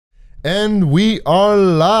And we are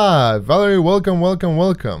live. Valerie, welcome.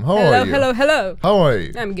 How are you? Hello. How are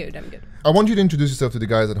you? I'm good. I want you to introduce yourself to the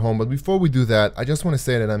guys at home, but before we do that, I just want to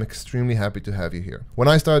say that I'm extremely happy to have you here. When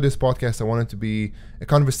I started this podcast, I wanted to be a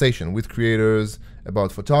conversation with creators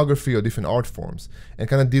about photography or different art forms and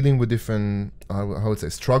kind of dealing with different, I would say,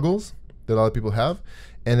 struggles that a lot of people have.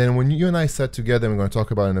 And then when you and I sat together, and we're going to talk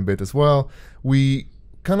about it in a bit as well, we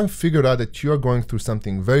kind of figured out that you're going through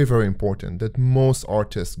something very, very important that most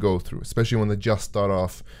artists go through, especially when they just start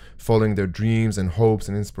off following their dreams and hopes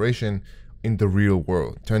and inspiration in the real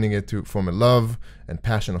world, turning it from a love and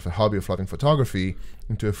passion of a hobby of loving photography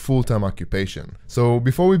into a full-time occupation. So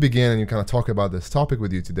before we begin and you kind of talk about this topic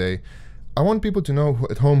with you today, I want people to know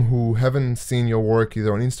at home who haven't seen your work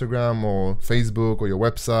either on Instagram or Facebook or your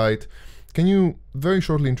website. Can you very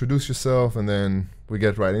shortly introduce yourself and then we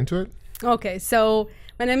get right into it? Okay, so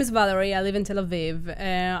my name is Valerie. I live in Tel Aviv.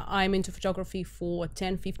 I'm into photography for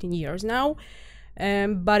 10-15 years now.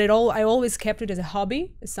 But I always kept it as a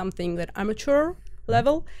hobby, something that amateur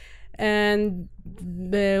level, and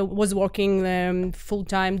was working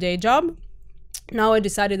full-time day job. Now I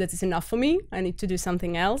decided that it's enough for me. I need to do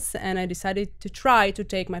something else, and I decided to try to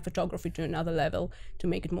take my photography to another level, to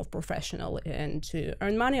make it more professional and to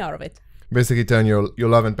earn money out of it. Basically turn your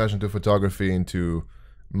love and passion to photography into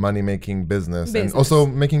money-making business and also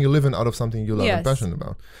making a living out of something you love and passionate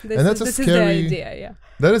about. And that's this is the idea, yeah.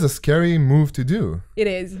 That is a scary move to do. It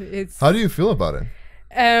is. How do you feel about it?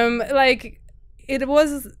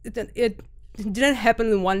 It didn't happen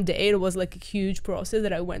in one day. It was like a huge process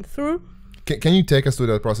that I went through. Can you take us through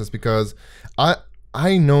that process? Because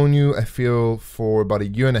I known you, I feel, for about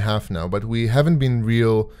 1.5 years now, but we haven't been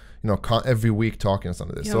real, every week talking on some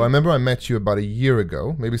of this. Yeah. So I remember I met you about 1 year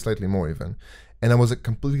ago, maybe slightly more even. And I was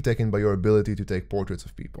completely taken by your ability to take portraits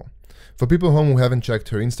of people. For people at home who haven't checked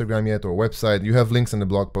her Instagram yet or website, you have links in the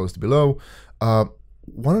blog post below.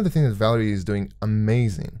 One of the things that Valerie is doing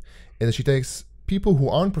amazing is that she takes people who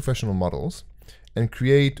aren't professional models and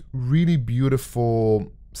create really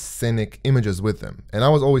beautiful scenic images with them. And I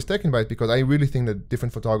was always taken by it because I really think that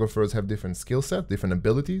different photographers have different skill set, different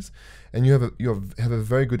abilities, and you have a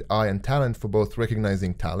very good eye and talent for both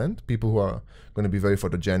recognizing talent, people who are going to be very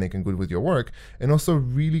photogenic and good with your work, and also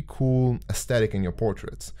really cool aesthetic in your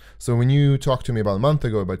portraits. So when you talked to me about a month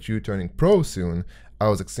ago about you turning pro soon, I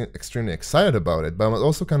was extremely excited about it, but I was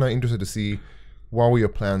also kind of interested to see what were your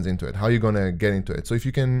plans into it, how you're going to get into it. So if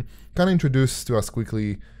you can kind of introduce to us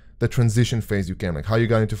quickly the transition phase you came, like how you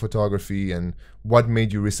got into photography and what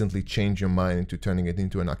made you recently change your mind into turning it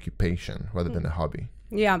into an occupation rather than a hobby.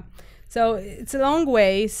 Yeah, so it's a long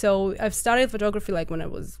way. So I've started photography like when I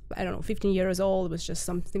was, 15 years old. It was just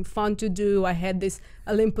something fun to do. I had this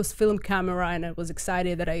Olympus film camera and I was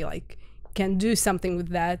excited that I can do something with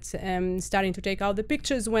that. Starting to take out the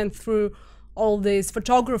pictures, went through all this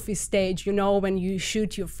photography stage, when you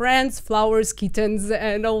shoot your friends, flowers, kittens,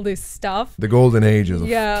 and all this stuff. The golden ages of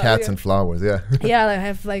cats and flowers, yeah. Yeah, I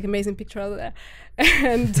have amazing pictures out of that.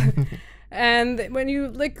 And when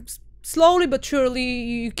you slowly but surely,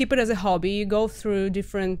 you keep it as a hobby, you go through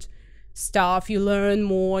different stuff, you learn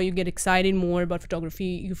more, you get excited more about photography,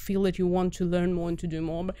 you feel that you want to learn more and to do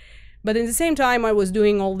more. But at the same time, I was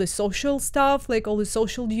doing all the social stuff, all the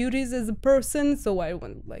social duties as a person. So I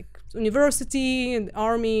went university and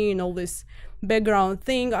army and all this background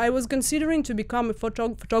thing. I was considering to become a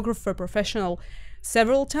photographer professional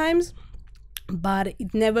several times, but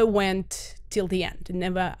it never went till the end.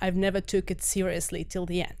 I've never took it seriously till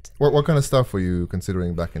the end. What kind of stuff were you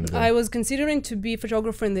considering back in the day? I was considering to be a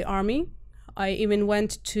photographer in the army. I even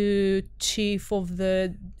went to chief of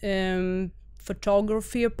the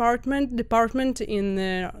photography department in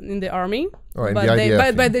the army. Oh,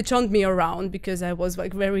 but they turned me around because I was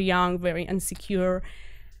very young, very insecure,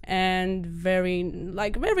 and very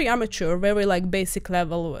amateur, very basic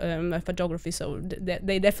level photography. So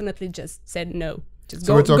they definitely just said no. Just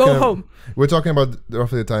go home. We're talking about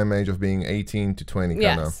roughly the time age of being 18 to 20.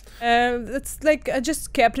 Yes. It's I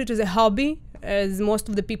just kept it as a hobby. As most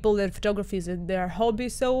of the people that photography is their hobby,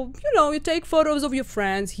 so you take photos of your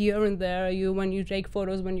friends here and there. When you take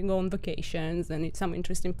photos when you go on vacations and some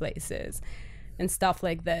interesting places, and stuff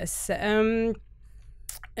like this. And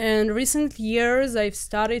recent years, I've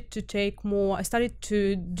started to take more. I started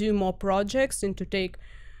to do more projects and to take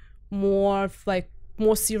more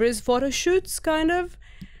serious photo shoots, kind of.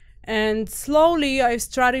 And slowly, I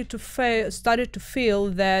started to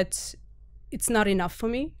feel that it's not enough for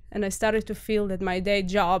me. And I started to feel that my day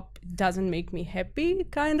job doesn't make me happy,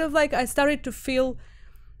 kind of I started to feel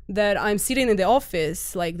that I'm sitting in the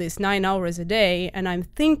office like this 9 hours a day, and I'm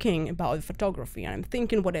thinking about photography, and I'm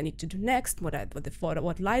thinking what I need to do next, what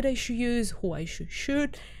light I should use, who I should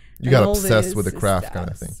shoot. You got obsessed with the craft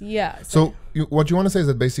kind of thing. Yeah. So what you want to say is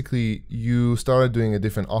that basically you started doing a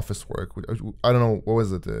different office work. I don't know, what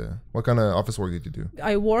was it? What kind of office work did you do?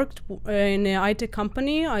 I worked in an IT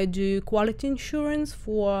company. I do quality insurance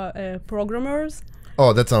for programmers.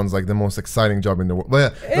 Oh, that sounds like the most exciting job in the world.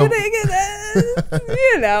 But yeah, no.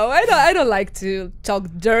 You know, I don't like to talk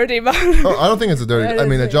dirty about it. Oh, I don't think it's a dirty. I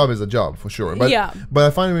mean, a job is a job for sure. But yeah. But I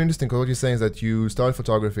find it really interesting because what you're saying is that you started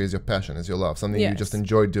photography as your passion, as your love, something you just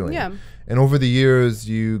enjoy doing. Yeah. And over the years,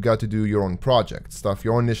 you got to do your own projects, stuff,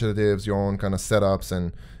 your own initiatives, your own kind of setups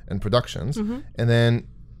and productions. And then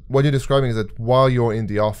what you're describing is that while you're in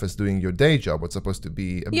the office doing your day job, what's supposed to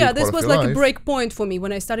be a big part this of was your like life, a break point for me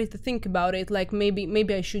when I started to think about it. Like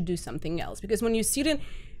maybe I should do something else, because when you sit in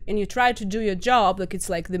and you try to do your job, like it's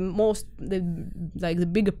like the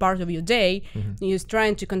bigger part of your day, you're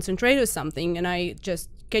trying to concentrate on something, and I just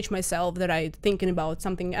catch myself that I'm thinking about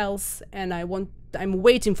something else, and I'm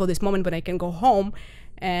waiting for this moment when I can go home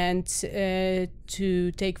and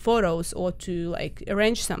to take photos or to like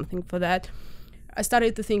arrange something for that. I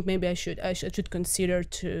started to think maybe I should consider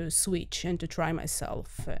to switch and to try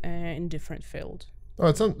myself in different field.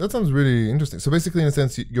 Oh, that sounds really interesting. So basically, in a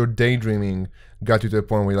sense, your daydreaming got you to a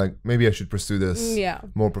point where you're like, maybe I should pursue this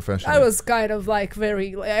more professionally. I was kind of like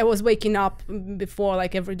I was waking up before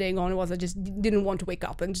like every day going, I just didn't want to wake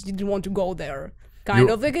up and just didn't want to go there.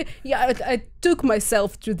 I took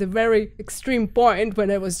myself to the very extreme point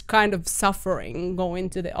when I was kind of suffering going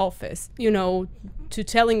to the office, to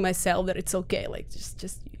telling myself that it's okay, like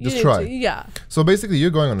just try. So basically,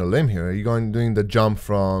 you're going on a limb here. You're doing the jump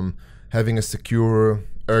from having a secure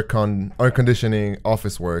air conditioning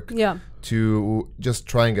office work to just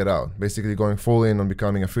trying it out. Basically, going full in on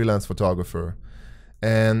becoming a freelance photographer.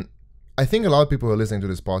 And I think a lot of people who are listening to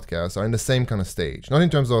this podcast are in the same kind of stage, not in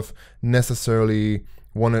terms of necessarily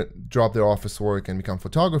want to drop their office work and become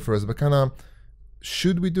photographers, but kind of,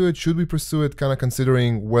 should we do it? Should we pursue it? Kind of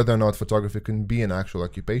considering whether or not photography can be an actual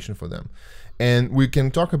occupation for them. And we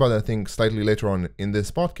can talk about that, I think, slightly later on in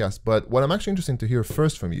this podcast. But what I'm actually interested to hear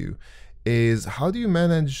first from you is, how do you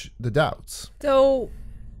manage the doubts? So,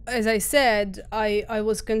 as I said, I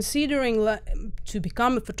was considering to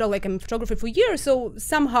become a photographer. I'm a photographer for years, so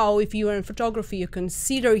somehow if you are in photography, you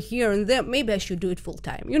consider here and there, maybe I should do it full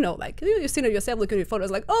time. Like you see yourself, look at your photos,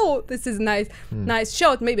 like, oh, this is nice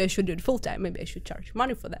shot. Maybe I should do it full time. Maybe I should charge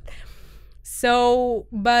money for that. So,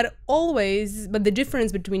 but the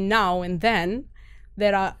difference between now and then,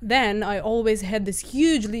 then I always had this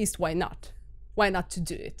huge list. Why not? Why not to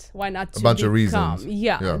do it? Why not to a bunch of reasons?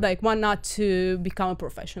 Like why not to become a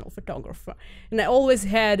professional photographer? And I always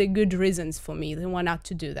had good reasons for me. Then why not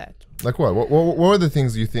to do that? Like what? What were the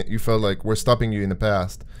things you felt like were stopping you in the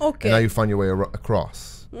past? Okay. And now you find your way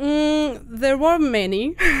across. There were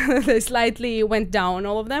many. They slightly went down,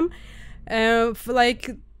 all of them.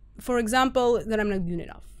 For example, that I'm not good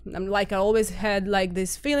enough. I always had like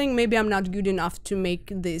this feeling, maybe I'm not good enough to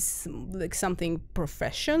make this like something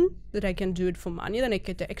profession, that I can do it for money, then I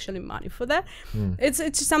get actually money for that.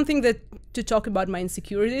 It's something that to talk about my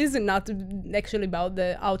insecurities and not actually about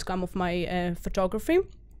the outcome of my photography.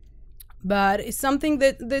 But it's something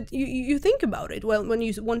that you think about it. Well, when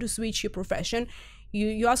you want to switch your profession,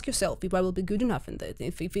 you ask yourself if I will be good enough in that.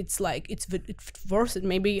 If it's like it's worth it,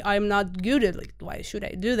 maybe I'm not good at it. Why should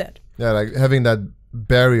I do that? Yeah, like having that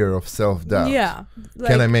barrier of self-doubt. Yeah.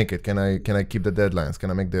 Can I make it? Can I keep the deadlines? Can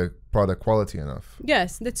I make the product quality enough?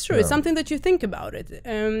 Yes, that's true. It's something that you think about it.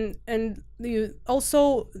 And you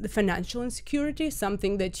also the financial insecurity,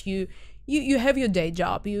 something that you have your day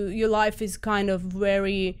job. Your life is kind of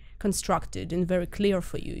very constructed and very clear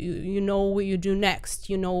for you. You know what you do next.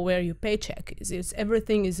 You know where your paycheck is.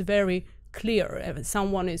 Everything is very clear.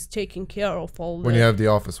 Someone is taking care of all. When you have the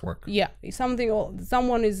office work. Yeah,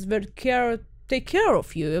 someone is very take care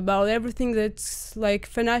of you about everything that's like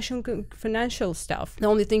financial stuff. The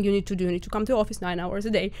only thing you need to do, you need to come to office 9 hours a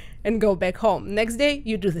day and go back home. Next day,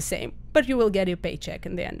 you do the same, but you will get your paycheck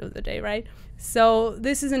in the end of the day, right? So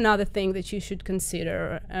this is another thing that you should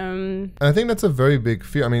consider. And I think that's a very big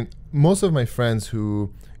fear. I mean, most of my friends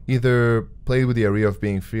who either played with the area of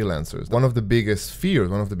being freelancers, one of the biggest fears,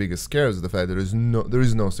 one of the biggest scares is the fact that there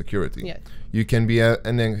is no security. Yeah. You can be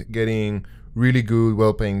and then getting really good,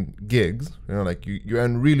 well-paying gigs. Like you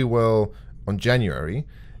earn really well on January,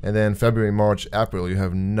 and then February, March, April, you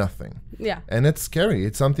have nothing. Yeah. And it's scary.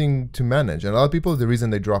 It's something to manage. And a lot of people, the reason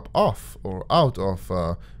they drop off or out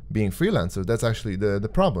of being freelancers, that's actually the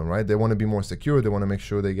problem, right? They want to be more secure. They want to make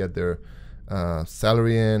sure they get their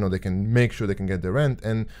salary in, or they can make sure they can get their rent.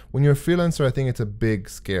 And when you're a freelancer, I think it's a big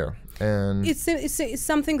scare. And it's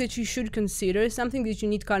something that you should consider, something that you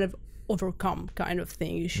need kind of overcome, kind of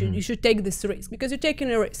thing. You should take this risk, because you're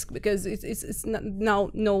taking a risk, because it's not, now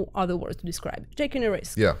no other word to describe it. You're taking a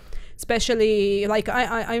risk. Yeah. Especially like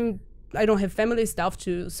I don't have family stuff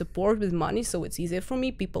to support with money, so it's easier for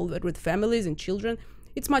me. People that with families and children,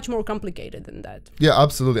 it's much more complicated than that. Yeah,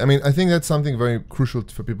 absolutely. I mean, I think that's something very crucial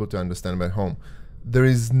for people to understand about home. There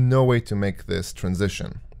is no way to make this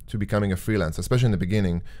transition to becoming a freelancer, especially in the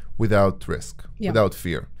beginning, without risk, without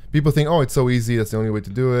fear. People think, oh, it's so easy, that's the only way to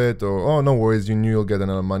do it, or, oh, no worries, you knew you'll get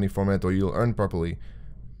enough money from it, or you'll earn properly.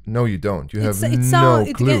 No, you don't. You have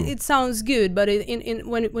no clue. It sounds good, but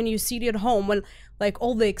when you see it at home, when like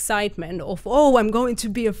all the excitement of, oh, I'm going to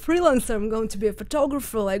be a freelancer, I'm going to be a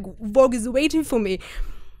photographer, like work is waiting for me,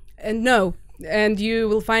 and no, and you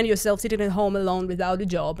will find yourself sitting at home alone without a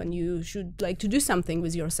job, and you should like to do something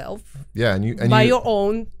with yourself. Yeah, and your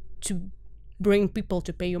own, to bring people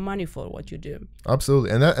to pay you money for what you do.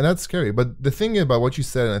 Absolutely, and that's scary. But the thing about what you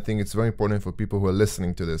said, and I think it's very important for people who are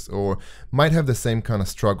listening to this or might have the same kind of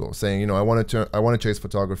struggle, saying, you know, I want to chase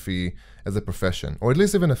photography as a profession, or at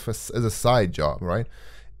least even as a side job, right?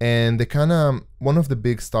 And they kind of, one of the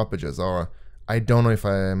big stoppages are, I don't know if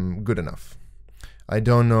I am good enough. I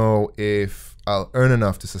don't know if I'll earn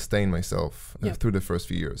enough to sustain myself through the first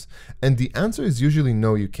few years. And the answer is usually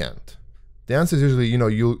no, you can't. The answer is usually, you know,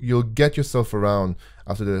 you'll get yourself around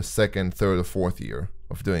after the second, third, or fourth year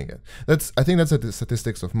of doing it. I think that's the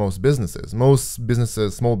statistics of most businesses. Most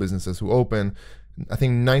businesses, small businesses who open, I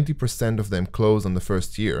think 90% of them close on the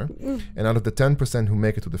first year. And out of the 10% who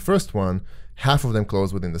make it to the first one, half of them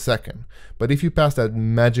close within the second. But if you pass that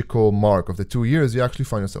magical mark of the 2 years, you actually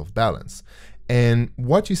find yourself balanced. And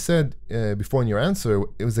what you said before in your answer,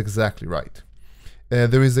 it was exactly right.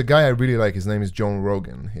 There is a guy I really like. His name is Joe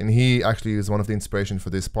Rogan, and he actually is one of the inspiration for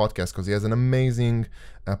this podcast, because he has an amazing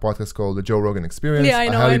podcast called The Joe Rogan Experience. Yeah, I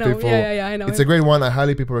know. I know. It's a great one. I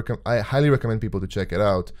highly recommend people to check it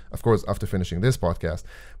out, of course, after finishing this podcast.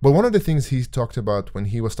 But one of the things he talked about when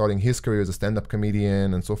he was starting his career as a stand-up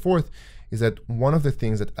comedian and so forth is that one of the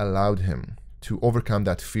things that allowed him to overcome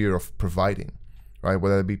that fear of providing, right,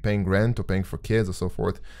 whether it be paying rent or paying for kids or so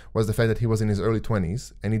forth, was the fact that he was in his early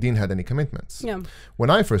 20s and he didn't have any commitments. Yeah.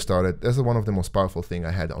 When I first started, that's one of the most powerful things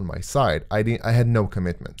I had on my side. I had no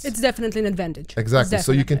commitments. It's definitely an advantage. Exactly.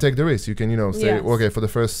 So you can take the risk. You can, say, okay, for the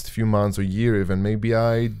first few months or year even, maybe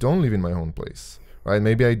I don't live in my own place, right?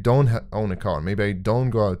 Maybe I don't own a car. Maybe I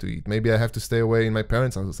don't go out to eat. Maybe I have to stay away in my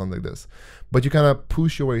parents' house or something like this. But you kind of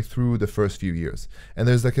push your way through the first few years. And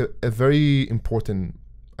there's like a very important,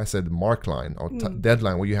 I said, mark line or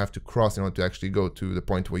deadline where you have to cross in order to actually go to the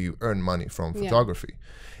point where you earn money from photography.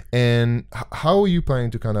 And how are you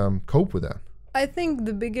planning to kind of cope with that? I think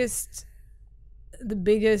the biggest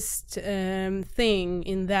thing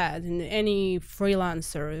in that, in any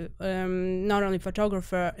freelancer, not only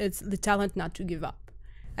photographer, it's the talent not to give up.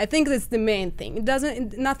 I think that's the main thing.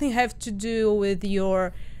 Nothing have to do with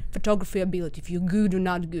your photography ability, if you're good or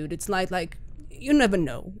not good. It's like you never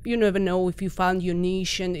know. You never know if you found your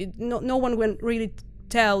niche, and no one will really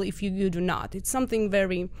tell if you're good or not. It's something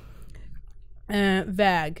very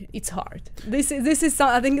vague. It's hard. I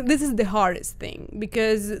think this is the hardest thing,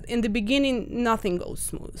 because in the beginning nothing goes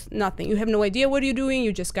smooth. Nothing. You have no idea what you're doing.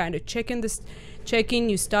 You just kind of checking.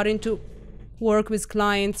 You're starting to work with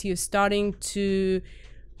clients. You're starting to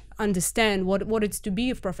understand what it's to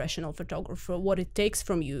be a professional photographer, what it takes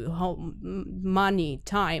from you, how money,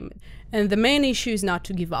 time. And the main issue is not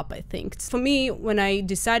to give up, I think. For me, when I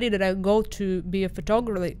decided that I go to be a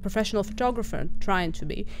professional photographer, trying to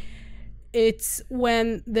be, it's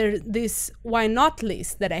when there's this why not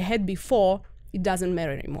list that I had before, it doesn't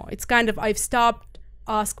matter anymore. It's kind of, I've stopped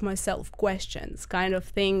ask myself questions kind of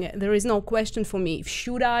thing. There is no question for me.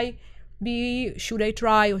 Should I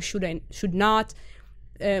try, or should not?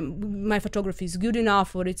 My photography is good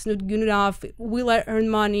enough, or it's not good enough. Will I earn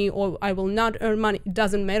money, or I will not earn money? It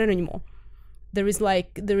doesn't matter anymore. There is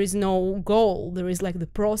no goal. There is like the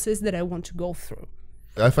process that I want to go through.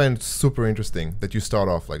 I find it super interesting that you start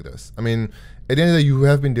off like this. I mean, at the end of the day, you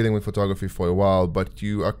have been dealing with photography for a while, but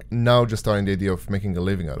you are now just starting the idea of making a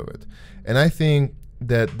living out of it. And I think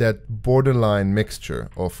that borderline mixture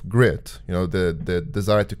of grit, the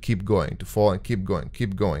desire to keep going, to fall and keep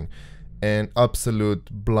going, and absolute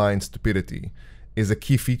blind stupidity is a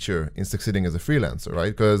key feature in succeeding as a freelancer,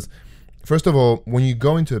 right? Because first of all, when you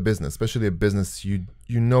go into a business, especially a business you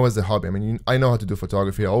know as a hobby, I mean, I know how to do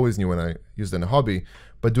photography. I always knew when I used it in a hobby,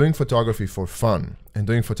 but doing photography for fun and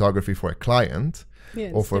doing photography for a client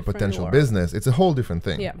or for a potential business, it's a whole different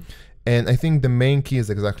thing. Yeah. And I think the main key is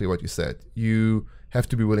exactly what you said. You have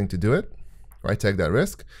to be willing to do it, right? Take that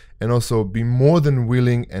risk, and also be more than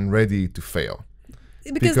willing and ready to fail.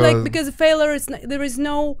 Because failure is there is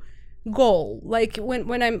no goal. Like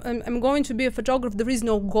when I'm going to be a photographer, there is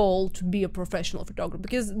no goal to be a professional photographer,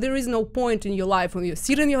 because there is no point in your life when you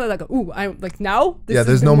sit in your life like, ooh, I'm like now.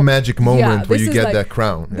 There's no magic moment where you get that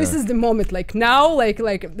crown. This is the moment, like now, like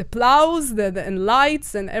the applause, and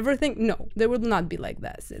lights and everything. No, there will not be like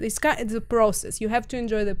that. It's a process. You have to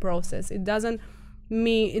enjoy the process. It doesn't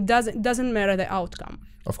matter the outcome.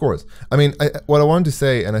 Of course. I mean, what I want to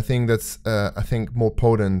say, and I think that's more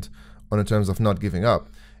potent on the terms of not giving up,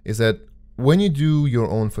 is that when you do your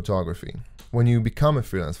own photography, when you become a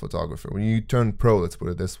freelance photographer, when you turn pro, let's put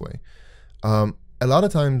it this way, a lot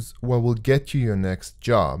of times what will get you your next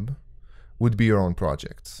job would be your own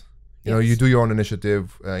projects. You know, you do your own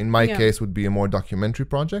initiative. In my case, would be a more documentary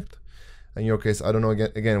project. In your case, I don't know,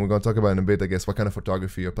 again, we're going to talk about in a bit, I guess, what kind of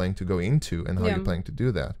photography you're planning to go into and how you're planning to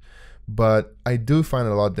do that. But I do find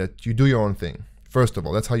a lot that you do your own thing. First of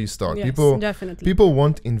all, that's how you start. Yes, definitely. People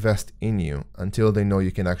won't invest in you until they know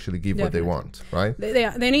you can actually give what they want, right?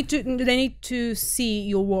 They need to see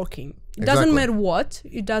you're working. It doesn't matter what.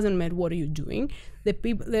 It doesn't matter what are you doing.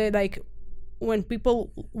 When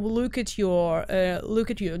people look at your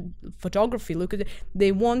photography,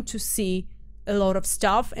 they want to see a lot of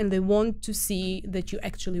stuff, and they want to see that you're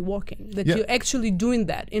actually working, that you're actually doing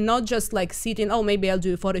that, and not just like sitting, oh, maybe I'll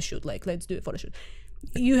do a photo shoot, like let's do a photo shoot.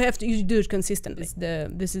 You do it consistently.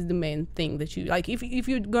 This is the main thing that you like. If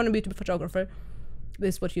you're going to be a photographer,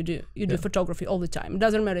 this is what you do. You do photography all the time. It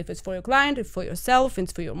doesn't matter if it's for your client, if for yourself,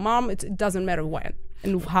 it's for your mom. It doesn't matter when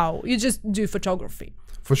and how. You just do photography.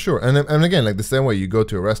 For sure. And again, like the same way you go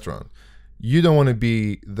to a restaurant, you don't want to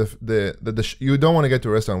be you don't want to get to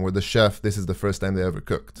a restaurant where the chef, this is the first time they ever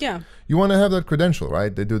cooked. Yeah. You want to have that credential,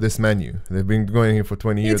 right? They do this menu. They've been going here for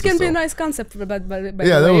 20 years. It can be a nice concept, but that would be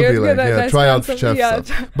like try out chef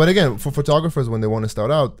stuff. But again, for photographers, when they want to start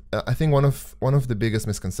out, I think one of the biggest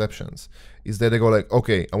misconceptions is that they go like,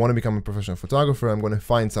 okay, I want to become a professional photographer. I'm going to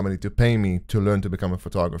find somebody to pay me to learn to become a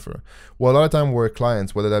photographer. Well, a lot of time we're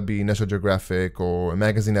clients, whether that be National Geographic or a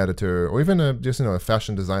magazine editor or even a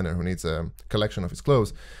fashion designer who needs a collection of his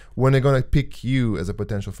clothes. When they're going to pick you as a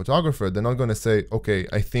potential photographer, they're not going to say, okay,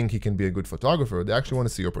 I think he can be a good photographer. They actually want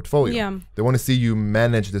to see your portfolio. Yeah. They want to see you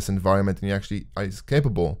manage this environment and you actually are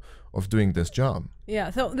capable of doing this job. Yeah,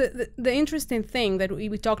 so the interesting thing that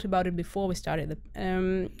we talked about it before we started,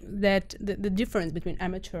 that the difference between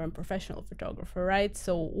amateur and professional photographer, right?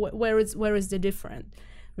 So where is the difference?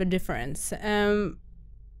 When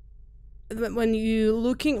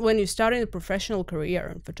you're starting a professional career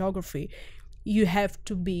in photography, you have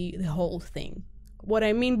to be the whole thing. What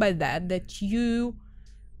I mean by that you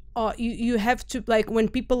have to, like, when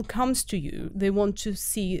people comes to you, they want to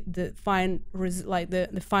see the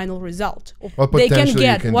the final result. What they can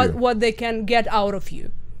get what they can get out of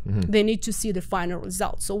you. Mm-hmm. They need to see the final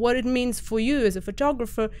result. So what it means for you as a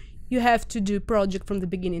photographer, you have to do project from the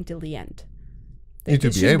beginning till the end. You need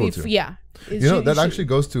to be able to. Yeah. That actually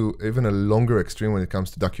goes to even a longer extreme when it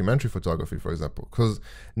comes to documentary photography, for example. Because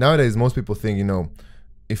nowadays, most people think,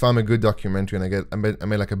 if I'm a good documentary and I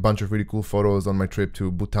made like a bunch of really cool photos on my trip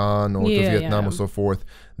to Bhutan or to Vietnam or so forth,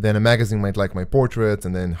 then a magazine might like my portraits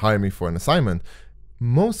and then hire me for an assignment.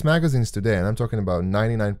 Most magazines today, and I'm talking about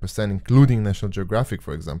 99%, including National Geographic,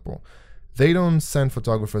 for example, they don't send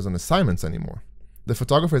photographers on assignments anymore. The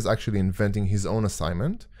photographer is actually inventing his own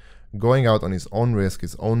assignment, going out on his own risk,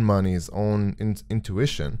 his own money, his own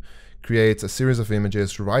intuition, creates a series of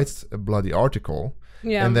images, writes a bloody article,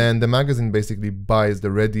 and then the magazine basically buys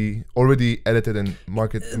the already edited and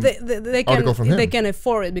marketed article from him. They can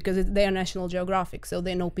afford it because they are National Geographic, so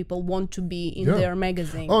they know people want to be in their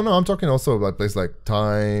magazine. Oh no, I'm talking also about places like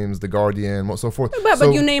Times, The Guardian, so forth.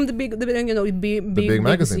 But you name the big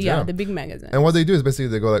magazines. The big magazines. And what they do is basically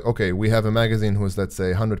they go like, okay, we have a magazine who's, let's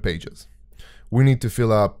say, 100 pages. We need to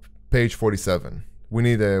fill up page 47. We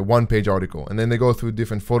need a one-page article. And then they go through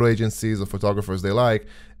different photo agencies or photographers they like,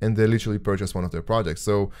 and they literally purchase one of their projects.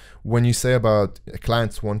 So when you say about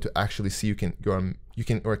clients want to actually see you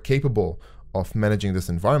are capable of managing this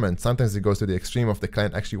environment, sometimes it goes to the extreme of the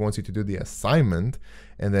client actually wants you to do the assignment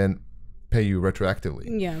and then pay you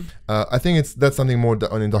retroactively. Yeah. I think that's something more in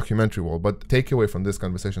the documentary world. But takeaway from this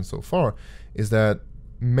conversation so far is that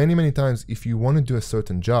many times, if you want to do a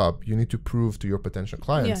certain job, you need to prove to your potential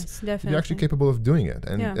clients that you're actually capable of doing it.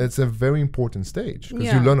 And it's a very important stage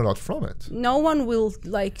because you learn a lot from it. No one will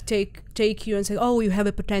like take you and say, oh, you have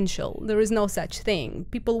a potential. There is no such thing.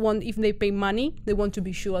 People want, if they pay money, they want to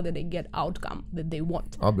be sure that they get outcome that they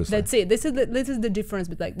want. Obviously. That's it. This is the difference,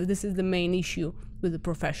 but like this is the main issue with the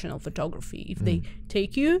professional photography. If they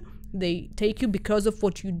take you because of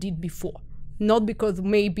what you did before, not because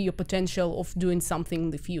maybe your potential of doing something in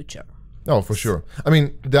the future. Oh, for sure. I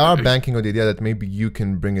mean, they are banking on the idea that maybe you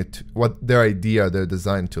can bring it, their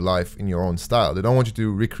design to life in your own style. They don't want you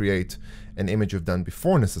to recreate an image you've done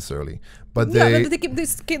before necessarily, but they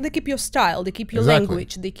keep your style, they keep your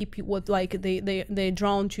language, they keep you they're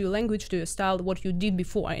drawn to your language, to your style, what you did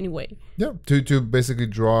before anyway. Yeah, to basically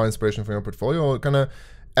draw inspiration from your portfolio, or kind of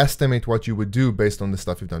estimate what you would do based on the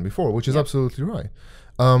stuff you've done before, which is absolutely right.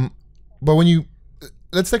 But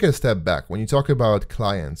let's take a step back. When you talk about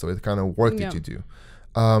clients or the kind of work that you do,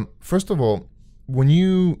 first of all, when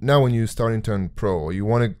you start and turn pro, or you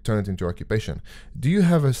want to turn it into occupation, do you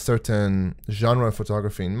have a certain genre of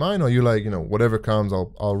photography in mind, or you like, whatever comes,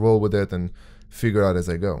 I'll roll with it and figure out as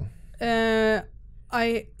I go?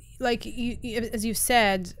 I like as you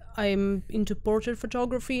said, I'm into portrait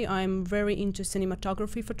photography. I'm very into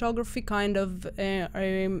cinematography kind of.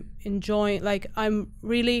 I'm enjoying, I'm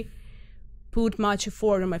really put much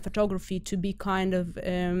effort in my photography to be kind of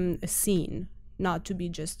a scene, not to be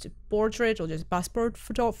just a portrait or just passport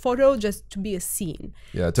photo, just to be a scene.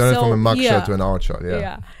 Yeah, turn it from a mugshot to an art shot.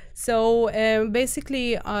 Yeah. So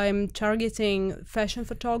basically, I'm targeting fashion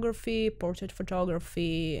photography, portrait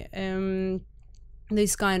photography,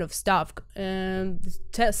 this kind of stuff,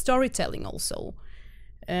 storytelling also,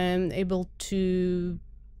 able to,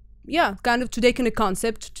 kind of to take in a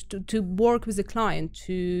concept, to work with the client,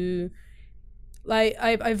 to. Like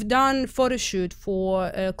I've done photo shoot for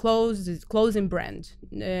a clothing brand.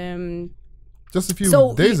 Just a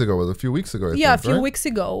few days ago, or a few weeks ago. A few weeks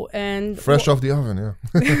ago, and fresh off the oven.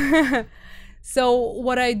 Yeah. So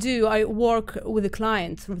what I do, I work with the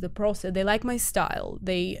client through the process. They like my style.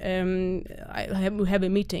 We have a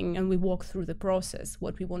meeting and we walk through the process,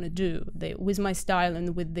 what we want to do with my style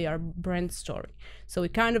and with their brand story. So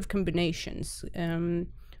it kind of combinations.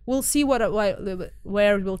 We'll see where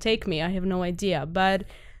it will take me. I have no idea. But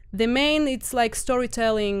the main, it's like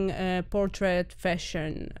storytelling, portrait,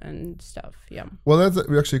 fashion, and stuff. Yeah. Well, that's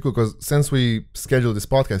actually cool, because since we scheduled this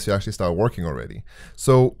podcast, you actually start working already.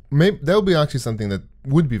 So maybe that'll be actually something that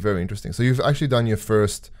would be very interesting. So you've actually done your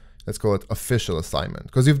first, let's call it, official assignment,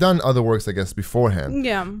 because you've done other works, I guess, beforehand.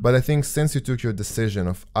 Yeah. But I think since you took your decision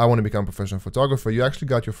of, I want to become a professional photographer, you actually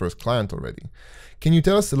got your first client already. Can you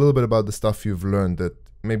tell us a little bit about the stuff you've learned, that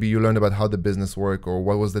maybe you learned about how the business work, or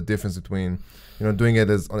what was the difference between, doing it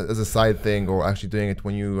as a side thing, or actually doing it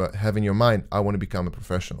when you have in your mind, I want to become a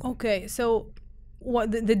professional? Okay, so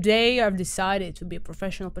the day I've decided to be a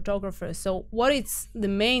professional photographer, so what is the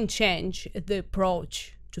main change? The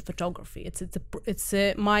approach to photography. It's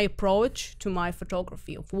my approach to my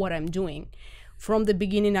photography, of what I'm doing. From the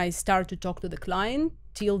beginning, I start to talk to the client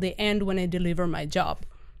till the end when I deliver my job.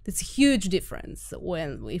 It's a huge difference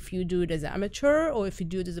if you do it as an amateur or if you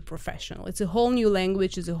do it as a professional. It's a whole new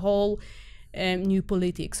language, it's a whole new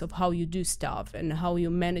politics of how you do stuff and how you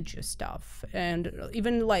manage your stuff. And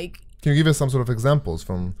even like... Can you give us some sort of examples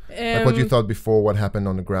from like what you thought before, what happened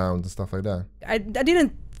on the ground and stuff like that? I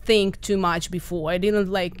didn't think too much before. I didn't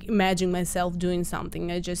like imagine myself doing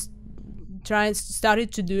something. I just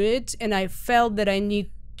started to do it, and I felt that I need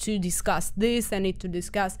to discuss this. I need to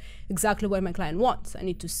discuss exactly what my client wants. I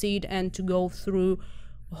need to see it and to go through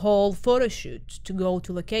a whole photo shoot, to go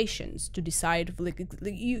to locations, to decide. Like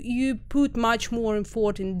you put much more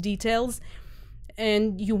effort in details,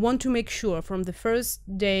 and you want to make sure from the first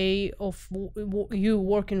day of you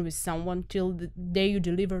working with someone till the day you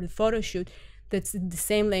deliver the photo shoot, that's the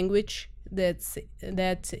same language,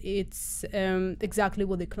 that it's exactly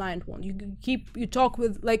what the client wants. You talk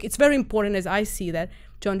with, like, it's very important, as I see that,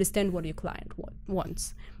 to understand what your client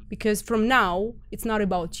wants, because from now it's not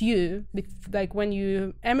about you. Like when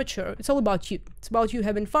you amateur, it's all about you. It's about you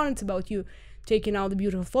having fun. It's about you taking out the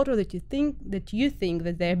beautiful photo that you think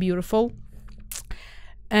that they're beautiful.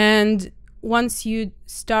 And once you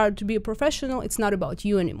start to be a professional, it's not about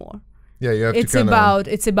you anymore. Yeah, you have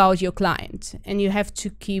it's about your client, and you have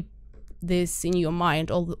to keep this in your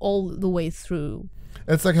mind all the way through.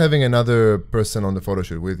 It's like having another person on the photo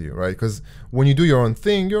shoot with you, right? Because when you do your own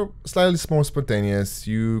thing, you're slightly more spontaneous.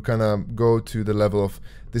 You kind of go to the level of,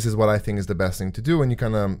 this is what I think is the best thing to do, and you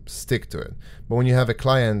kind of stick to it. But when you have a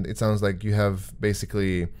client, it sounds like you have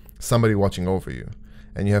basically somebody watching over you.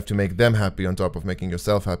 and you have to make them happy on top of making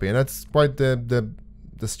yourself happy, and that's quite the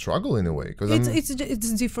struggle in a way, because it's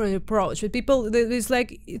a different approach. But people, it's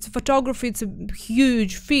like, it's photography. It's a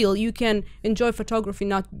huge field. You can enjoy photography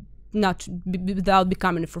without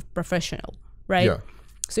becoming a professional, right? Yeah.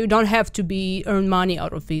 So you don't have to earn money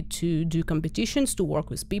out of it to do competitions, to work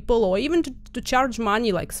with people, or even to charge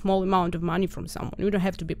money, like small amount of money from someone. You don't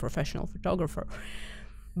have to be a professional photographer.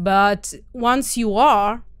 But once you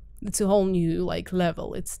are, it's a whole new like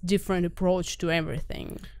level. It's different approach to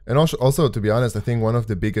everything. And also, to be honest, I think one of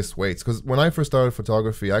the biggest weights, because when I first started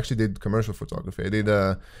photography, I actually did commercial photography. I did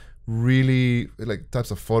really like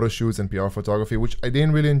types of photo shoots and PR photography, which I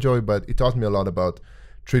didn't really enjoy, but it taught me a lot about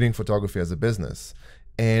treating photography as a business.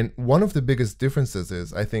 And one of the biggest differences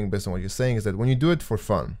is, I think, based on what you're saying, is that when you do it for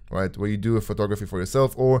fun, right, where you do a photography for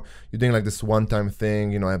yourself, or you're doing like this one-time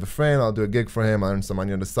thing, you know, I have a friend, I'll do a gig for him, I earn some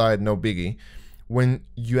money on the side, no biggie. When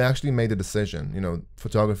you actually made the decision, you know,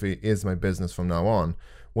 photography is my business from now on,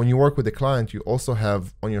 when you work with a client, you also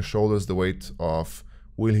have on your shoulders the weight of,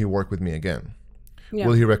 will he work with me again? Yeah.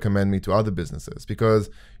 Will he recommend me to other businesses? Because,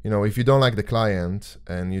 you know, if you don't like the client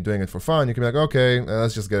and you're doing it for fun, you can be like, okay,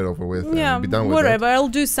 let's just get it over with and be done with it. Whatever, I'll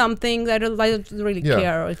do something that I don't really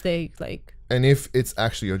care if they like. And if it's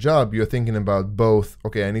actually your job, you're thinking about both,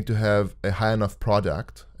 okay, I need to have a high enough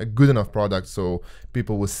product, a good enough product so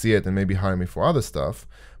people will see it and maybe hire me for other stuff.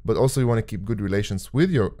 But also you want to keep good relations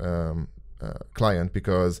with your client,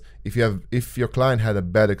 because if your client had a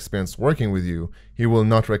bad experience working with you, he will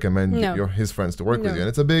not recommend his friends to work with you. And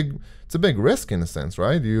it's a big risk in a sense,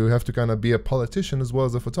 right? You have to kind of be a politician as well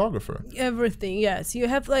as a photographer. Everything, yes. You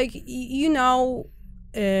have like, you know,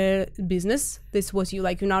 business. This was you,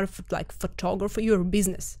 like, you're not like photographer, you're a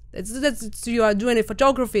business. That's you are doing a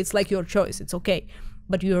photography, it's like your choice, it's okay.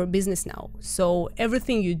 But you're a business now. So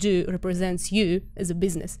everything you do represents you as a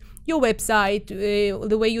business. Your website,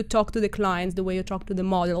 the way you talk to the clients, the way you talk to the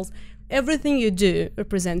models, everything you do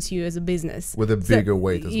represents you as a business. With a bigger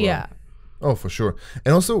weight as well. Yeah. Oh, for sure.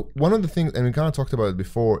 And also, one of the things, and we kind of talked about it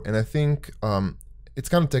before, and I think it's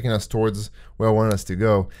kind of taking us towards where I wanted us to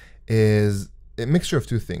go, is a mixture of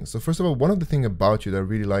two things. So first of all, one of the things about you that I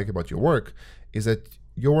really like about your work is that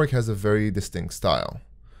your work has a very distinct style.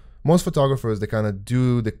 Most photographers, they kind of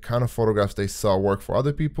do the kind of photographs they saw work for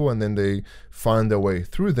other people, and then they find their way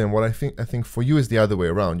through them. What I think for you is the other way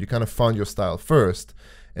around. You kind of found your style first,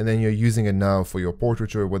 and then you're using it now for your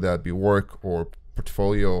portraiture, whether that be work or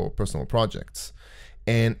portfolio or personal projects.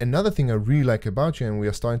 And another thing I really like about you, and we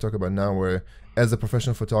are starting to talk about now, where as a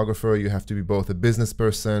professional photographer, you have to be both a business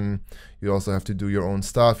person, you also have to do your own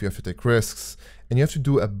stuff, you have to take risks, and you have to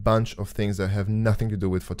do a bunch of things that have nothing to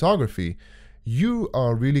do with photography. You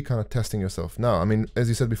are really kind of testing yourself now. I mean, as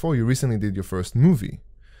you said before, you recently did your first movie.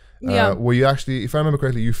 Where you actually, if I remember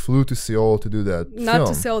correctly, you flew to Seoul to do that Not film.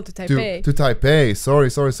 To Seoul, to Taipei. To Taipei.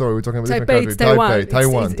 Sorry. We're talking about Taipei, different country.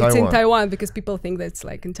 Taiwan. It's in Taiwan because people think that's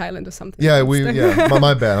like in Thailand or something. Yeah,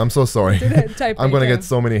 my bad. I'm so sorry. I'm going to get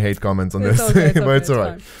so many hate comments on this. Okay, but it's all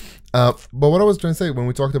right. But what I was trying to say, when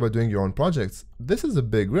we talked about doing your own projects, this is a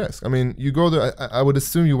big risk. I mean, you go there, I would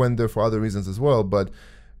assume you went there for other reasons as well, but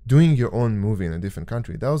doing your own movie in a different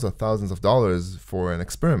country, that was thousands of dollars for an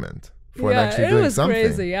experiment, for actually doing something. It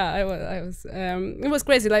was crazy. Yeah, it was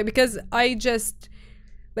crazy. Like, because I just,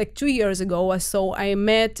 like 2 years ago or so, I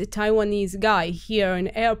met a Taiwanese guy here in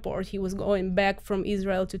the airport. He was going back from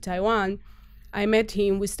Israel to Taiwan. I met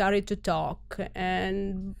him, we started to talk,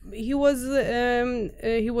 and he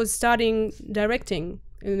was studying directing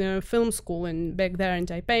in a film school back there in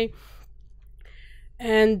Taipei.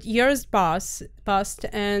 And years passed,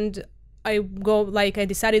 and I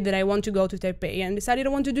decided that I want to go to Taipei, and decided I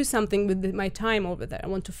want to do something with my time over there. I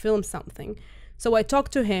want to film something. So I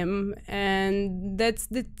talked to him, and that's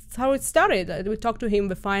how it started. We talked to him,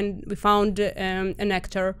 we found an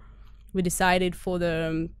actor, we decided for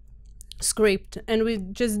the script, and we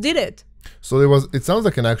just did it. So it sounds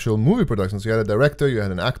like an actual movie production. So you had a director, you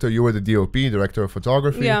had an actor, you were the DOP, director of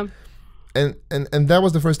photography. Yeah. And that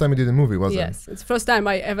was the first time you did a movie, wasn't it? Yes, it's the first time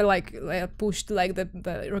I ever pushed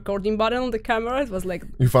the recording button on the camera. It was like,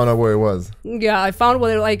 you found out where it was. Yeah, I found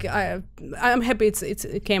where I'm happy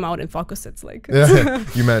it came out in focus. It's like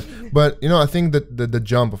you met. But I think that the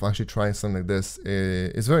jump of actually trying something like this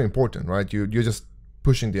is very important, right? You're just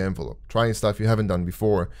pushing the envelope, trying stuff you haven't done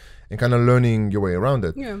before, and kind of learning your way around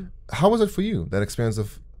it. Yeah. How was it for you, that experience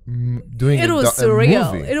of doing it? Was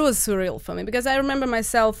surreal. Movie? It was surreal for me, because I remember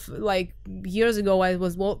myself, like years ago, I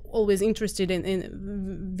was always interested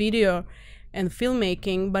in video and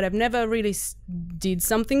filmmaking, but I've never really did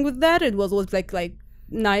something with that. It was like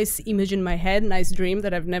nice image in my head, nice dream,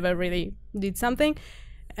 that I've never really did something.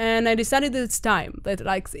 And I decided that it's time, that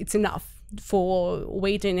like it's enough for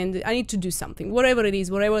waiting, and I need to do something, whatever it is,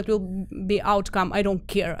 whatever it will be outcome, I don't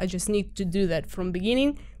care. I just need to do that from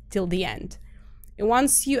beginning till the end. And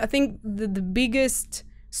once I think the biggest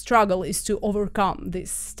struggle is to overcome this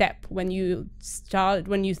step when you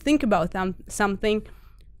think about something,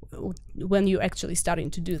 when you're actually starting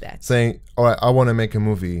to do that. Saying, all right, I want to make a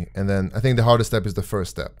movie. And then I think the hardest step is the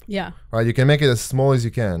first step. Yeah. Right. You can make it as small as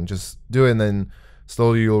you can. Just do it, and then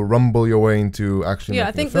slowly you'll rumble your way into actually making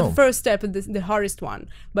I think a film. the first step is the hardest one.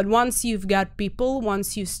 But once you've got people,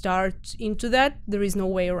 once you start into that, there is no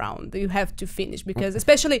way around. You have to finish, because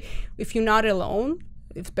especially if you're not alone,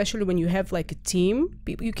 especially when you have like a team,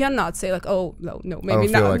 people, you cannot say like, oh, no, maybe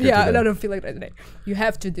not. Like I don't feel like that today. You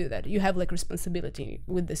have to do that. You have like responsibility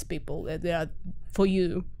with these people that they are for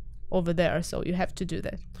you over there, so you have to do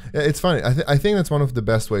that. Yeah, it's funny. I think that's one of the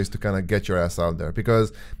best ways to kind of get your ass out there,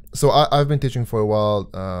 because I've been teaching for a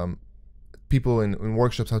while people in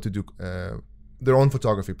workshops how to do their own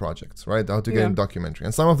photography projects, right? How to get in documentary.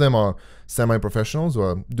 And some of them are semi-professionals who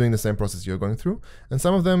are doing the same process you're going through. And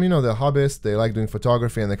some of them, they're hobbyists, they like doing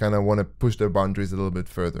photography, and they kind of want to push their boundaries a little bit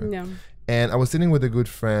further. Yeah. And I was sitting with a good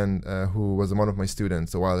friend who was one of my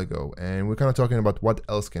students a while ago, and we're kind of talking about what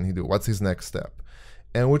else can he do? What's his next step?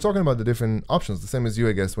 And we're talking about the different options, the same as you,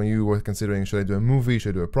 I guess, when you were considering, should I do a movie, should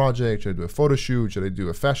I do a project, should I do a photo shoot, should I do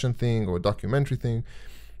a fashion thing or a documentary thing?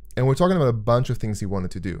 And we're talking about a bunch of things he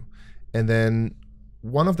wanted to do. And then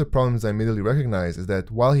one of the problems I immediately recognized is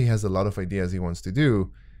that while he has a lot of ideas he wants to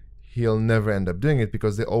do, he'll never end up doing it,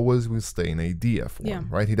 because they always will stay in idea form,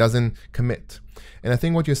 right? He doesn't commit. And I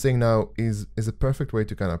think what you're saying now is a perfect way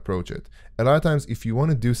to kind of approach it. A lot of times, if you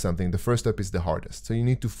want to do something, the first step is the hardest. So you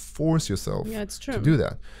need to force yourself to do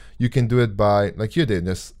that. You can do it by, like you did,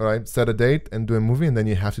 just set a date and do a movie, and then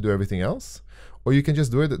you have to do everything else. Or you can just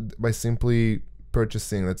do it by simply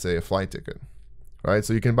purchasing, let's say, a flight ticket, right?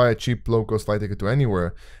 So you can buy a cheap low-cost flight ticket to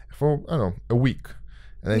anywhere for, I don't know, a week.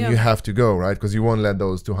 And then you have to go, right? Because you won't let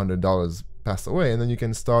those $200 pass away. And then you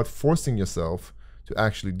can start forcing yourself to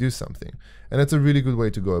actually do something. And that's a really good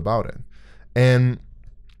way to go about it. And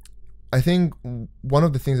I think one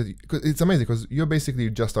of the things that, cause it's amazing because you're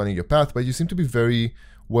basically just starting your path, but you seem to be very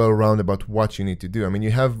well-rounded about what you need to do. I mean,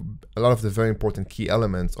 you have a lot of the very important key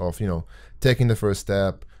elements of, taking the first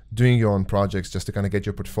step, doing your own projects just to kind of get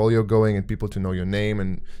your portfolio going and people to know your name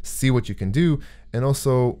and see what you can do. And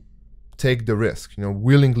also take the risk,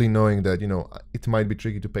 willingly knowing that, it might be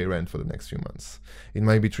tricky to pay rent for the next few months. It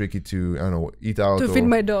might be tricky to, I don't know, eat out. To feed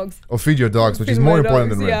my dogs. Or feed your dogs, which is more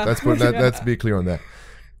important than rent. Let's be clear on that.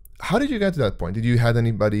 How did you get to that point? Did you have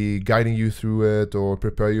anybody guiding you through it or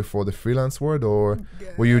prepare you for the freelance world, or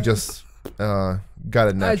were you just got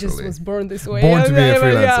it naturally? I just was born this way. Born to be a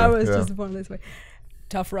freelancer. Yeah, I was just born this way.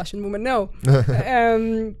 Tough Russian woman. No.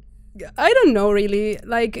 I don't know really.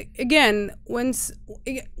 Like, again,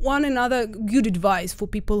 one another good advice for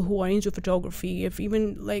people who are into photography, if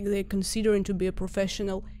even like they're considering to be a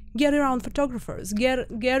professional, get around photographers.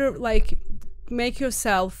 Make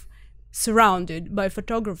yourself surrounded by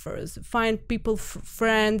photographers. Find people,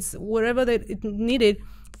 friends, whatever that it needed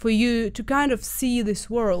for you to kind of see this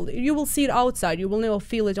world. You will see it outside. You will never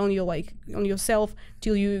feel it on yourself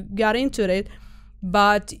till you got into it.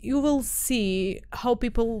 But you will see how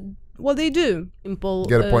people, what they do. People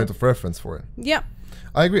get a point of reference for it. Yeah.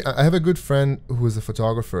 I agree. I have a good friend who is a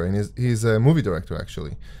photographer, and he's a movie director,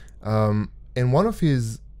 actually. And one of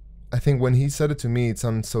his, I think when he said it to me, it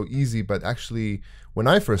sounded so easy, but actually when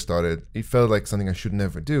I first started, it felt like something I should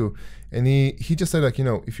never do. And he just said, like,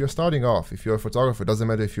 if you're starting off, if you're a photographer, it doesn't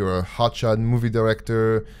matter if you're a hotshot movie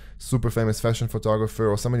director, super famous fashion photographer,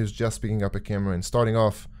 or somebody who's just picking up a camera and starting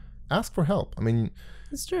off, ask for help. I mean,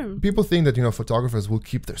 it's true. People think that, photographers will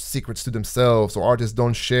keep their secrets to themselves, or artists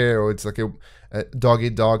don't share, or it's like a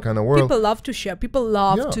dog-eat-dog kind of world. People love to share. People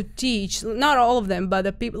love to teach. Not all of them, but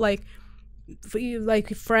the people I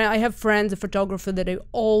have friends, a photographer, that are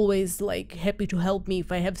always like happy to help me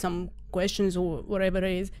if I have some questions or whatever it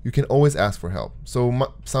is. You can always ask for help.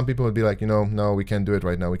 So some people would be like, no, we can't do it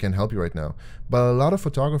right now. We can't help you right now. But a lot of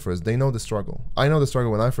photographers, they know the struggle. I know the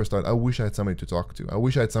struggle when I first started. I wish I had somebody to talk to. I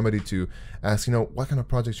wish I had somebody to ask, what kind of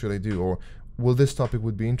project should I do? Or will this topic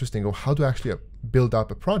would be interesting? Or how to actually build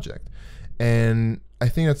up a project? And I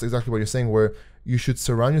think that's exactly what you're saying, where you should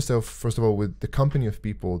surround yourself, first of all, with the company of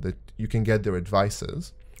people that you can get their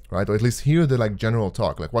advices, right? Or at least hear the like general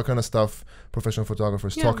talk, like what kind of stuff professional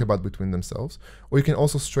photographers talk about between themselves. Or you can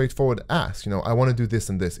also straightforward ask, I want to do this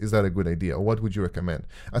and this. Is that a good idea? Or what would you recommend?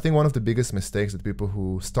 I think one of the biggest mistakes that people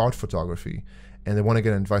who start photography and they want to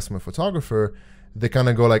get advice from a photographer, they kind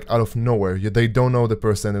of go like out of nowhere. They don't know the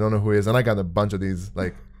person, they don't know who he is. And I got a bunch of these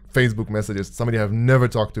like Facebook messages, somebody I've never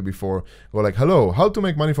talked to before, go like, hello, how to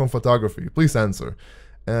make money from photography? Please answer.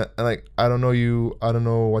 And like, I don't know you, I don't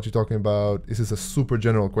know what you're talking about. This is a super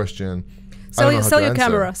general question. Sell your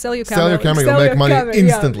camera, you'll make money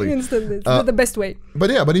instantly. Yeah, instantly. It's the best way.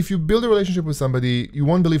 But if you build a relationship with somebody, you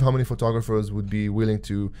won't believe how many photographers would be willing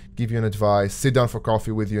to give you an advice, sit down for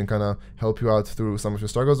coffee with you and kind of help you out through some of your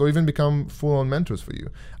struggles, or even become full-on mentors for you.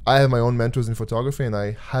 I have my own mentors in photography and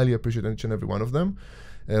I highly appreciate each and every one of them.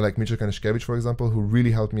 Like Mitchell Kanishkevich, for example, who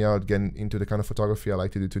really helped me out getting into the kind of photography I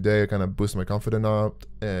like to do today, kind of boost my confidence up.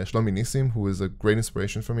 Shlomi Nissim, who is a great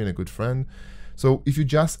inspiration for me and a good friend. So if you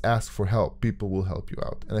just ask for help, people will help you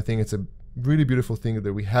out. And I think it's a really beautiful thing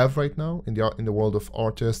that we have right now in the world of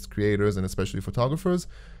artists, creators, and especially photographers.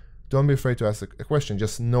 Don't be afraid to ask a question.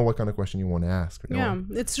 Just know what kind of question you want to ask. Yeah,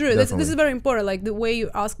 it's true. This is very important. Like the way you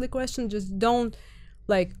ask the question, just don't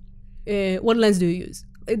like, what lens do you use?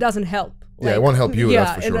 It doesn't help. Like, it won't help you.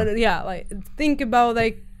 That's for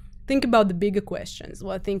sure. Think about the bigger questions.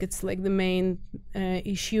 Well, I think it's like the main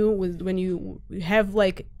issue with when you have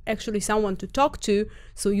like actually someone to talk to.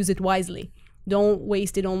 So use it wisely. Don't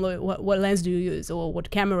waste it on what lens do you use or what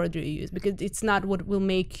camera do you use, because it's not what will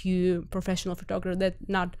make you professional photographer. That's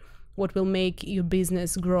not what will make your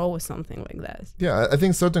business grow or something like that. Yeah, I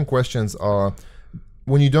think certain questions are.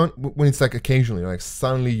 When it's like occasionally, like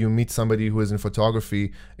suddenly you meet somebody who is in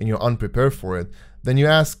photography and you're unprepared for it, then you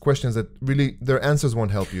ask questions that really, their answers won't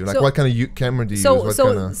help you. Like what kind of camera do you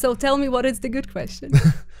use? So tell me, what is the good question?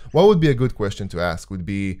 What would be a good question to ask would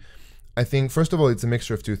be, I think, first of all, it's a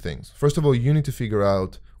mixture of two things. First of all, you need to figure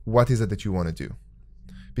out what is it that you want to do.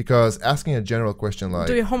 Because asking a general question like...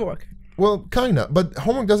 Do your homework. Well, kind of. But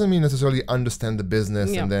homework doesn't mean necessarily understand the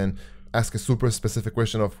business and then ask a super specific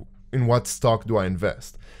question of in what stock do I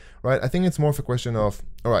invest, right? I think it's more of a question of,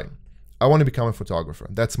 all right, I want to become a photographer.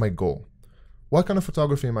 That's my goal. What kind of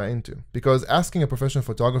photography am I into? Because asking a professional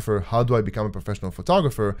photographer, how do I become a professional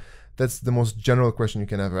photographer? That's the most general question you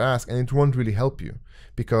can ever ask, and it won't really help you,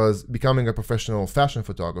 because becoming a professional fashion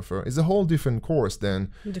photographer is a whole different course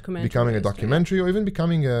than becoming a documentary or even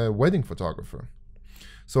becoming a wedding photographer.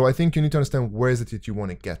 So I think you need to understand where is it that you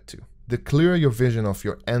want to get to. The clearer your vision of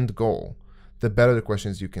your end goal, the better the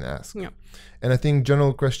questions you can ask. Yeah. And I think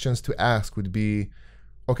general questions to ask would be,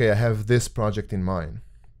 okay, I have this project in mind.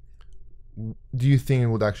 Do you think it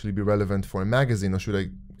would actually be relevant for a magazine, or should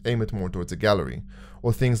I aim it more towards a gallery?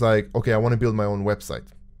 Or things like, okay, I want to build my own website.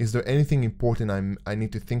 Is there anything important I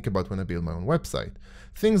need to think about when I build my own website?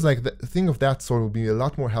 Things like that, thing of that sort will be a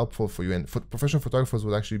lot more helpful for you, and professional photographers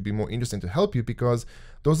will actually be more interesting to help you, because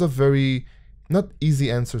those are very not easy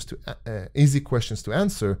answers to easy questions to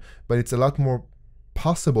answer, but it's a lot more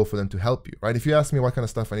possible for them to help you, right? If you ask me what kind of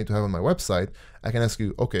stuff I need to have on my website, I can ask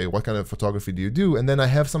you, okay, what kind of photography do you do? And then I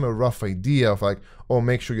have some rough idea of like, oh,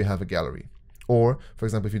 make sure you have a gallery. Or, for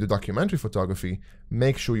example, if you do documentary photography,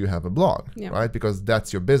 make sure you have a blog, right? Because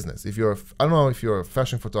that's your business. If you're, I don't know if you're a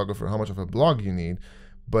fashion photographer, how much of a blog you need,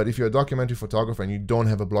 but if you're a documentary photographer and you don't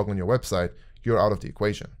have a blog on your website, you're out of the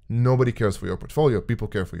equation. Nobody cares for your portfolio. People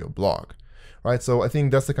care for your blog, right? So I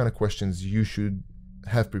think that's the kind of questions you should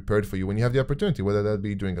have prepared for you when you have the opportunity, whether that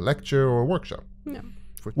be during a lecture or a workshop. Yeah.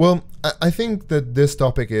 Well, I think that this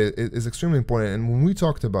topic is extremely important. And when we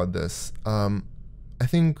talked about this, I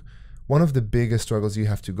think one of the biggest struggles you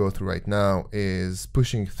have to go through right now is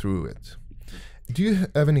pushing through it. Do you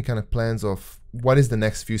have any kind of plans of what is the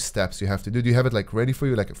next few steps you have to do? Do you have it like ready for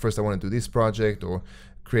you? Like, first I want to do this project, or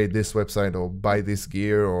create this website, or buy this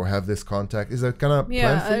gear, or have this contact? Is that kind of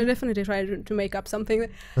plan for you? I definitely try to make up something.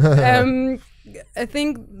 I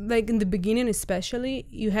think like in the beginning especially,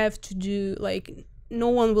 you have to do like, no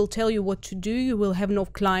one will tell you what to do. You will have no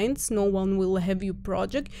clients. No one will have your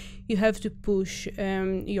project. You have to push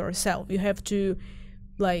yourself. You have to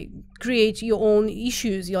like create your own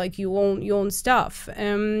issues, like your own stuff.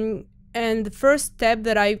 And the first step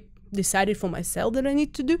that I decided for myself that I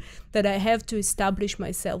need to do, that I have to establish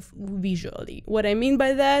myself visually. What I mean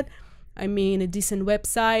by that, I mean a decent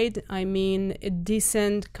website. I mean a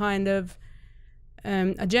decent kind of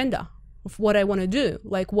agenda of what I want to do,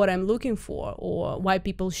 like what I'm looking for, or why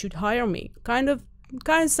people should hire me. Kind of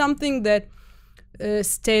something that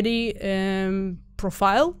steady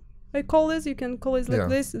profile, I call this. You can call it like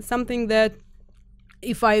this. It's something that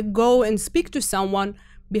if I go and speak to someone,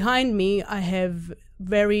 behind me I have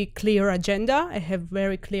very clear agenda. I have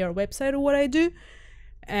very clear website of what I do,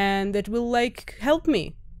 and that will like help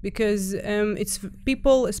me, because it's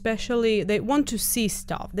people, especially they want to see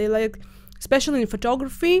stuff. They like, especially in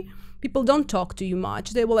photography, people don't talk to you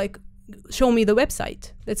much. They will like, show me the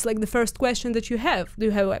website. That's like the first question that you have. Do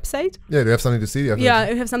you have a website? Yeah, do you have something to see? You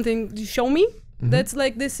have something to show me. That's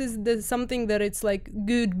like, this is something that it's like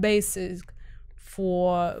good basis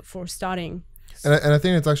for starting. And I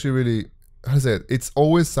think it's actually really, how to say it, it's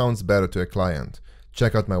always sounds better to a client,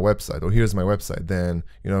 check out my website, or here's my website, then,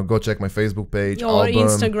 you know, go check my Facebook page, or album.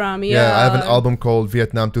 Instagram. Yeah, I have an album called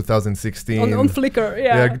Vietnam 2016 on Flickr.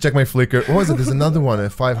 Yeah, check my Flickr. What was it? There's another one, a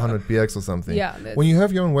 500px or something. Yeah, when you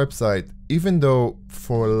have your own website, even though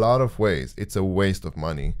for a lot of ways it's a waste of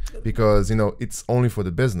money, because, you know, it's only for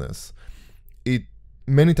the business,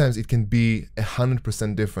 many times it can be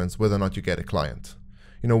 100% difference whether or not you get a client.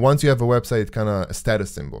 You know, once you have a website, it's kind of a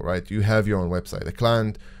status symbol, right? You have your own website. A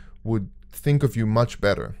client would think of you much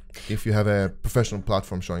better if you have a professional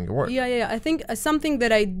platform showing your work. Yeah. I think something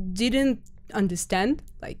that I didn't understand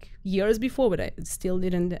like years before, but I still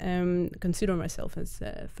didn't consider myself as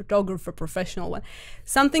a photographer, professional one.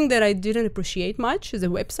 Something that I didn't appreciate much is a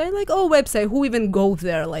website. Like, oh, website, who even goes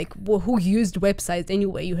there? Like, who used websites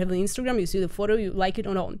anyway? You have an Instagram, you see the photo, you like it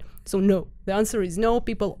or not. So no, the answer is no.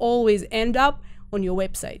 People always end up on your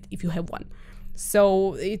website if you have one.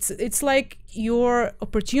 So it's like your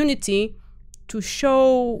opportunity to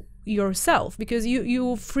show yourself, because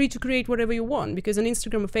you're free to create whatever you want, because on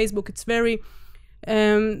Instagram or Facebook it's very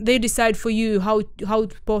they decide for you how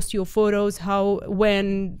to post your photos, how,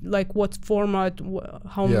 when, like what format,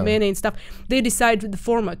 how many and stuff. They decide the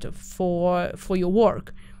format for your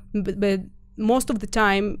work, but most of the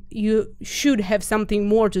time you should have something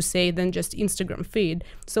more to say than just Instagram feed.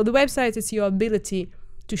 So the website is your ability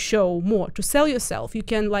to show more, to sell yourself. You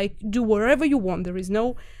can like do wherever you want. There is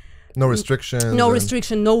no restrictions,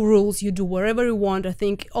 no rules. You do wherever you want. I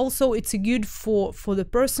think also it's good for the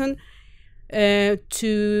person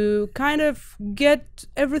to kind of get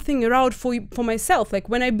everything around for myself. Like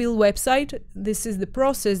when I build website, this is the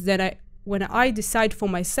process that when I decide for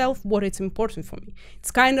myself what it's important for me.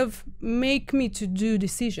 It's kind of make me to do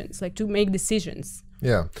decisions, like to make decisions.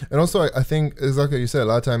 Yeah, and also I think exactly what you said, a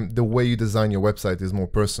lot of time the way you design your website is more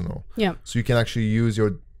personal. Yeah. So you can actually use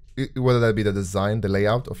your, whether that be the design, the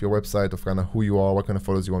layout of your website, of kind of who you are, what kind of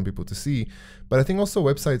photos you want people to see. But I think also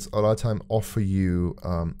websites a lot of time offer you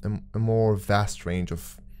a more vast range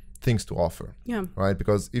of things to offer. Yeah. Right?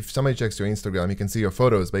 Because if somebody checks your Instagram, you can see your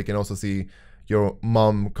photos, but you can also see your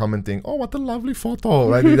mom commenting, oh, what a lovely photo,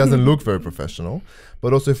 right? It doesn't look very professional.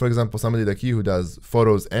 But also, for example, somebody like you who does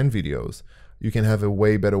photos and videos, you can have a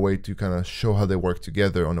way better way to kind of show how they work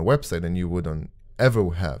together on a website than you would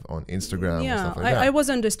ever have on Instagram or stuff like that. I was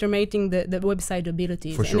underestimating the website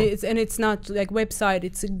abilities. For sure. And it's not like website,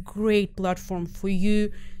 it's a great platform for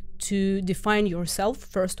you to define yourself,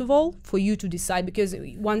 first of all, for you to decide, because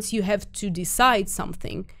once you have to decide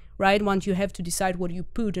something, right? Once you have to decide what you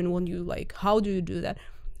put and what you like, how do you do that?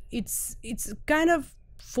 It's kind of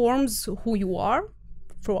forms who you are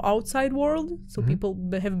for outside world, so people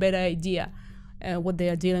have a better idea what they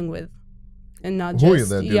are dealing with, and not who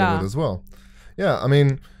just they're dealing with as well. Yeah, I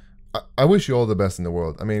mean, I wish you all the best in the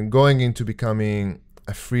world. I mean, going into becoming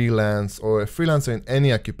a freelance or a freelancer in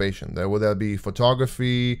any occupation, whether that be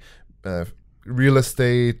photography, real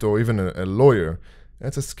estate, or even a lawyer,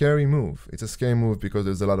 it's a scary move. It's a scary move because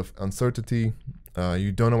there's a lot of uncertainty.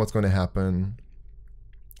 You don't know what's going to happen,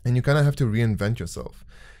 and you kind of have to reinvent yourself.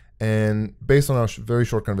 And based on our very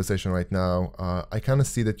short conversation right now, I kind of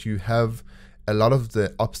see that you have a lot of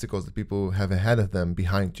the obstacles that people have ahead of them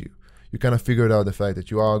behind you. You kind of figured out the fact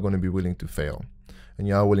that you are going to be willing to fail, and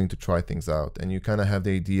you are willing to try things out, and you kind of have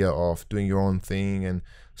the idea of doing your own thing and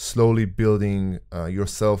slowly building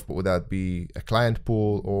yourself, but would that be a client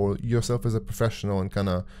pool or yourself as a professional and kind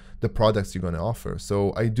of the products you're going to offer.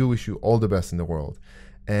 So I do wish you all the best in the world,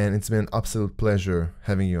 and it's been an absolute pleasure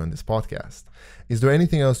having you on this podcast. Is there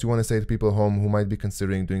anything else you want to say to people at home who might be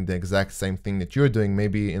considering doing the exact same thing that you're doing,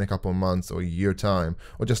 maybe in a couple of months or a year time,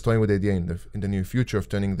 or just toying with the idea in the near future of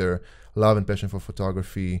turning their love and passion for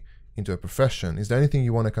photography into a profession? Is there anything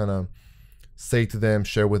you want to kind of say to them,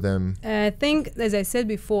 share with them? I think, as I said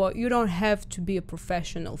before, you don't have to be a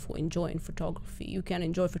professional for enjoying photography. You can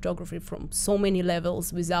enjoy photography from so many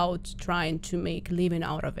levels without trying to make living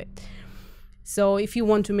out of it. So if you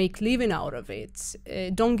want to make living out of it,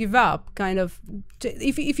 don't give up. Kind of,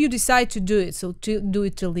 if you decide to do it, so to do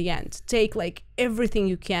it till the end. Take like everything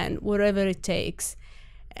you can, whatever it takes,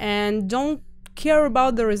 and don't care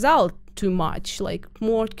about the result. too much. Like,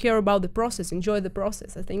 more care about the process, enjoy the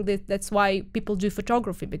process. I think that's why people do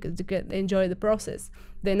photography, because they enjoy the process.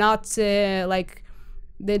 They're not like,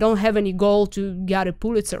 they don't have any goal to get a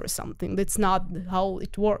Pulitzer or something. That's not how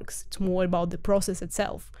it works. It's more about the process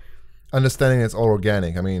itself. Understanding it's all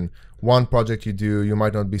organic. I mean, one project you do, you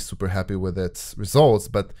might not be super happy with its results,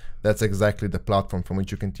 but that's exactly the platform from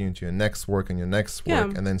which you continue to your next work and your next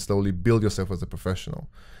work, and then slowly build yourself as a professional.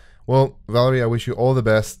 Well, Valerie, I wish you all the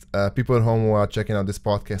best. People at home who are checking out this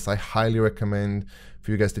podcast, I highly recommend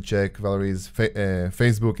for you guys to check Valerie's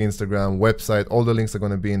Facebook, Instagram, website. All the links are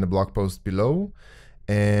going to be in the blog post below.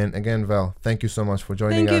 And again, Val, thank you so much for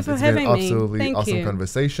joining us. It's been an absolutely awesome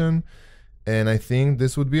conversation. And I think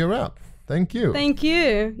this would be a wrap. Thank you. Thank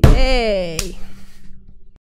you. Yay.